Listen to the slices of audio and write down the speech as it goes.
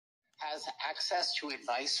has access to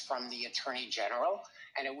advice from the Attorney General,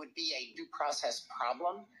 and it would be a due process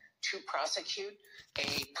problem to prosecute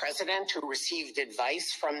a president who received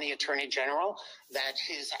advice from the Attorney General that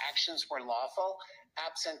his actions were lawful,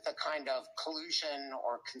 absent the kind of collusion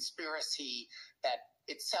or conspiracy that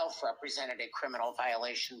itself represented a criminal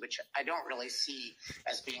violation, which I don't really see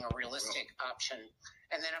as being a realistic option.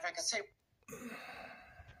 And then if I could say...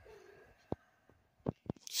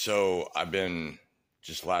 So I've been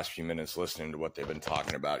just the last few minutes listening to what they've been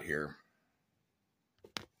talking about here.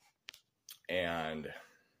 And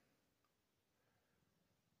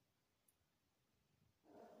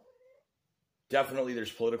definitely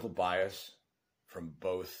there's political bias from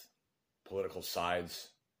both political sides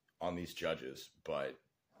on these judges, but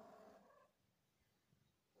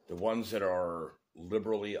the ones that are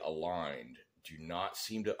liberally aligned do not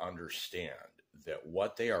seem to understand that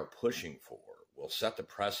what they are pushing for will set the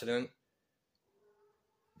precedent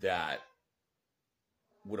that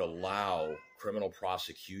would allow criminal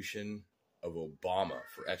prosecution of Obama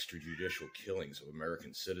for extrajudicial killings of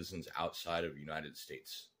American citizens outside of United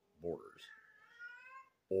States borders,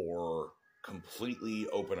 or completely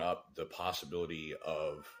open up the possibility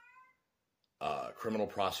of criminal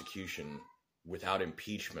prosecution without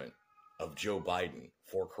impeachment of Joe Biden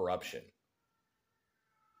for corruption.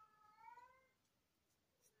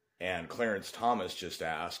 And Clarence Thomas just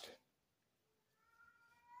asked,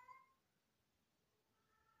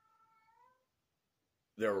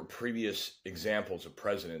 there were previous examples of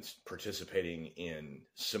presidents participating in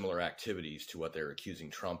similar activities to what they're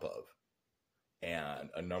accusing Trump of.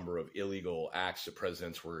 And a number of illegal acts that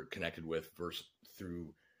presidents were connected with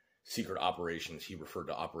through secret operations. He referred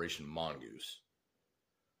to Operation Mongoose,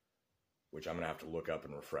 which I'm going to have to look up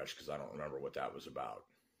and refresh because I don't remember what that was about.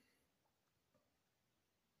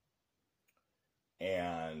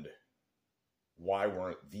 And why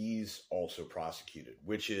weren't these also prosecuted?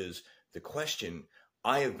 Which is the question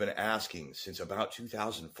I have been asking since about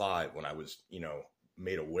 2005 when I was,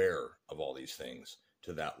 made aware of all these things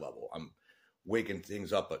to that level. I'm waking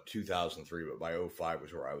things up at 2003, but by 2005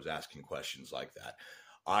 was where I was asking questions like that.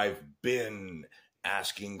 I've been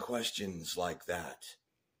asking questions like that.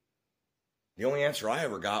 The only answer I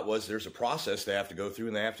ever got was there's a process they have to go through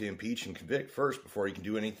and they have to impeach and convict first before you can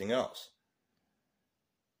do anything else.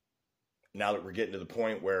 Now that we're getting to the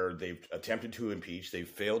point where they've attempted to impeach, they've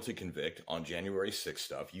failed to convict on January 6th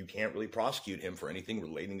stuff. You can't really prosecute him for anything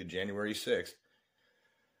relating to January 6th.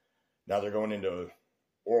 Now they're going into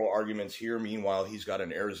oral arguments here. Meanwhile, he's got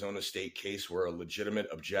an Arizona state case where a legitimate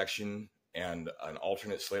objection and an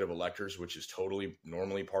alternate slate of electors, which is totally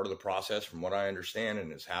normally part of the process from what I understand,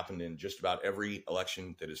 and has happened in just about every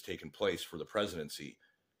election that has taken place for the presidency,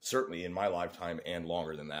 certainly in my lifetime and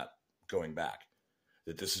longer than that going back,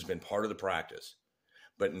 that this has been part of the practice.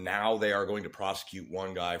 But now they are going to prosecute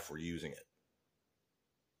one guy for using it.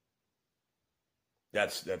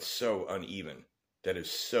 That's so uneven. That is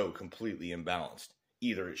so completely imbalanced.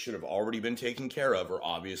 Either it should have already been taken care of, or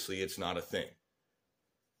obviously it's not a thing.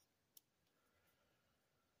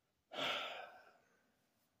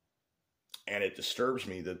 And it disturbs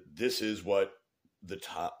me that this is what the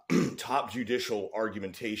top judicial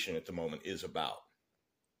argumentation at the moment is about.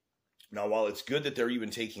 Now, while it's good that they're even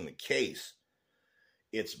taking the case,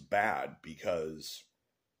 it's bad because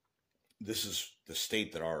this is the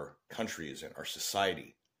state that our country is in, our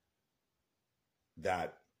society,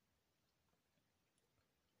 that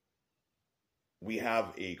we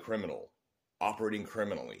have a criminal operating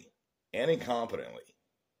criminally and incompetently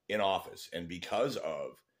in office. And because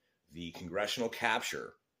of the congressional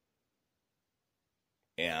capture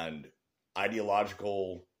and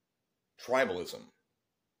ideological tribalism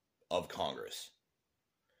of Congress,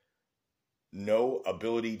 no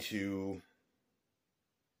ability to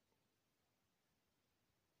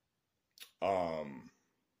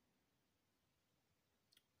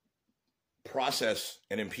process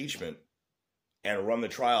an impeachment and run the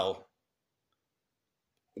trial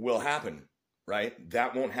will happen, right?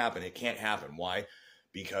 That won't happen. It can't happen. Why?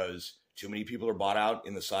 Because too many people are bought out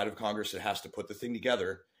in the side of Congress that has to put the thing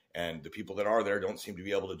together. And the people that are there don't seem to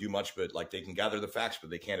be able to do much, but like they can gather the facts, but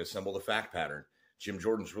they can't assemble the fact pattern. Jim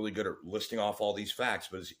Jordan's really good at listing off all these facts,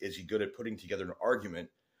 but is he good at putting together an argument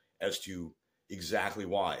as to exactly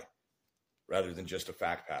why, rather than just a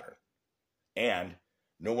fact pattern? And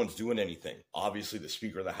no one's doing anything. Obviously, the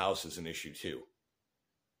Speaker of the House is an issue too.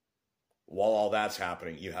 While all that's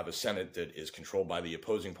happening, you have a Senate that is controlled by the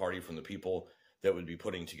opposing party from the people that would be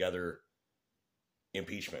putting together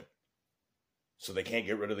impeachment. So they can't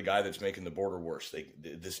get rid of the guy that's making the border worse.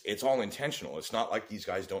 It's all intentional. It's not like these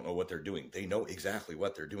guys don't know what they're doing. They know exactly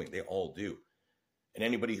what they're doing. They all do. And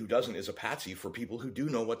anybody who doesn't is a patsy for people who do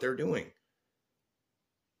know what they're doing.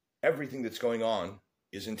 Everything that's going on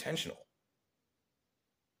is intentional.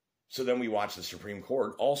 So then we watch the Supreme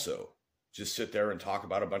Court also just sit there and talk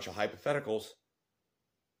about a bunch of hypotheticals.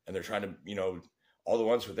 And they're trying to, all the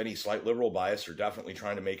ones with any slight liberal bias are definitely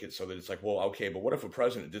trying to make it so that it's like, well, okay, but what if a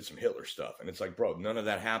president did some Hitler stuff? And it's like, bro, none of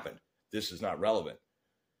that happened. This is not relevant.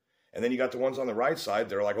 And then you got the ones on the right side.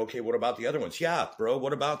 They're like, okay, what about the other ones? Yeah, bro,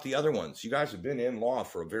 what about the other ones? You guys have been in law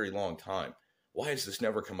for a very long time. Why has this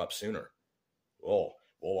never come up sooner? Well,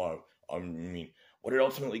 I mean, what it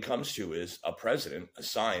ultimately comes to is a president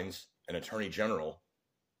assigns an attorney general.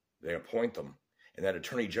 They appoint them. And that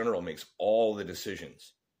attorney general makes all the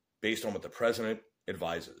decisions based on what the president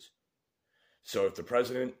advises. So if the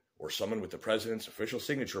president or someone with the president's official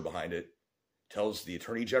signature behind it tells the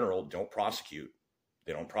attorney general, don't prosecute,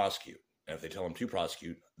 they don't prosecute. And if they tell them to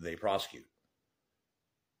prosecute, they prosecute.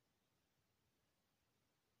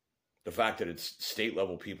 The fact that it's state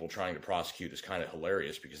level people trying to prosecute is kind of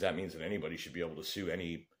hilarious, because that means that anybody should be able to sue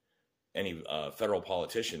any federal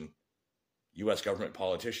politician. U.S. government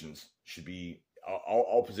politicians should be,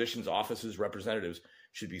 all positions, offices, representatives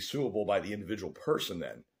should be suable by the individual person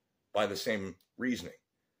then, by the same reasoning.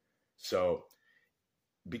 So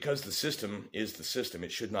because the system is the system,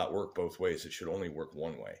 it should not work both ways. It should only work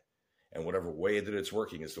one way. And whatever way that it's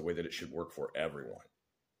working is the way that it should work for everyone.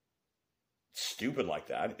 Stupid like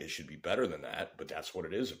that. It should be better than that, but that's what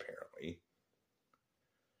it is apparently.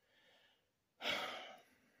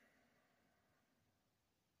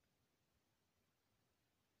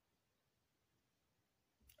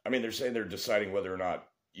 I mean, they're saying they're deciding whether or not,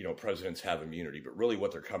 presidents have immunity, but really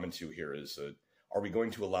what they're coming to here is, are we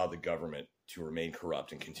going to allow the government to remain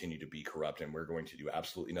corrupt and continue to be corrupt, and we're going to do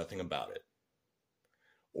absolutely nothing about it?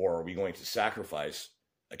 Or are we going to sacrifice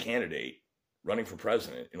a candidate running for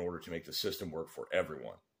president in order to make the system work for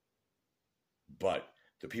everyone? But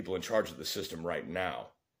the people in charge of the system right now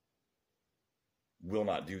will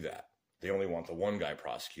not do that. They only want the one guy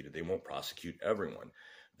prosecuted. They won't prosecute everyone.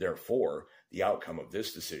 Therefore, the outcome of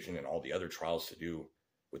this decision and all the other trials to do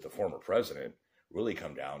with the former president really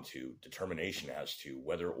come down to determination as to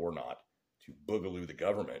whether or not to boogaloo the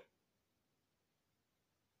government.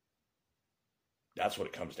 That's what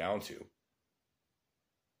it comes down to.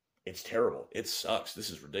 It's terrible. It sucks. This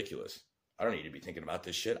is ridiculous. I don't need to be thinking about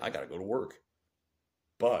this shit. I got to go to work.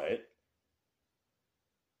 But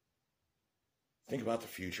think about the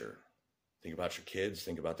future. Think about your kids.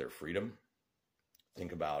 Think about their freedom.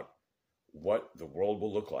 Think about what the world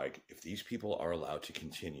will look like if these people are allowed to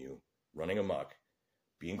continue running amok,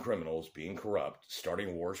 being criminals, being corrupt,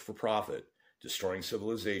 starting wars for profit, destroying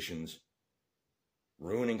civilizations,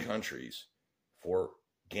 ruining countries for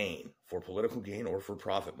gain, for political gain or for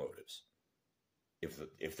profit motives.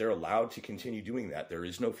 If they're allowed to continue doing that, there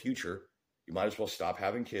is no future. You might as well stop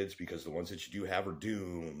having kids, because the ones that you do have are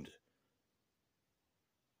doomed.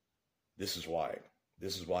 This is why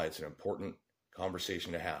it's an important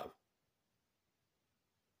conversation to have.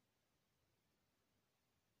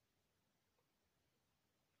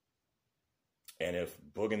 And if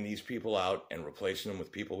booging these people out and replacing them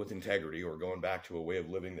with people with integrity, or going back to a way of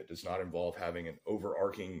living that does not involve having an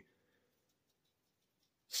overarching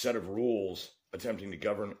set of rules attempting to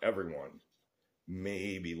govern everyone,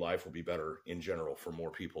 maybe life will be better in general for more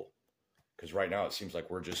people. Because right now it seems like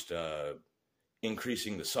we're just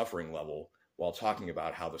increasing the suffering level while talking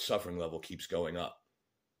about how the suffering level keeps going up.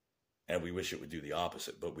 And we wish it would do the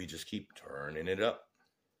opposite, but we just keep turning it up.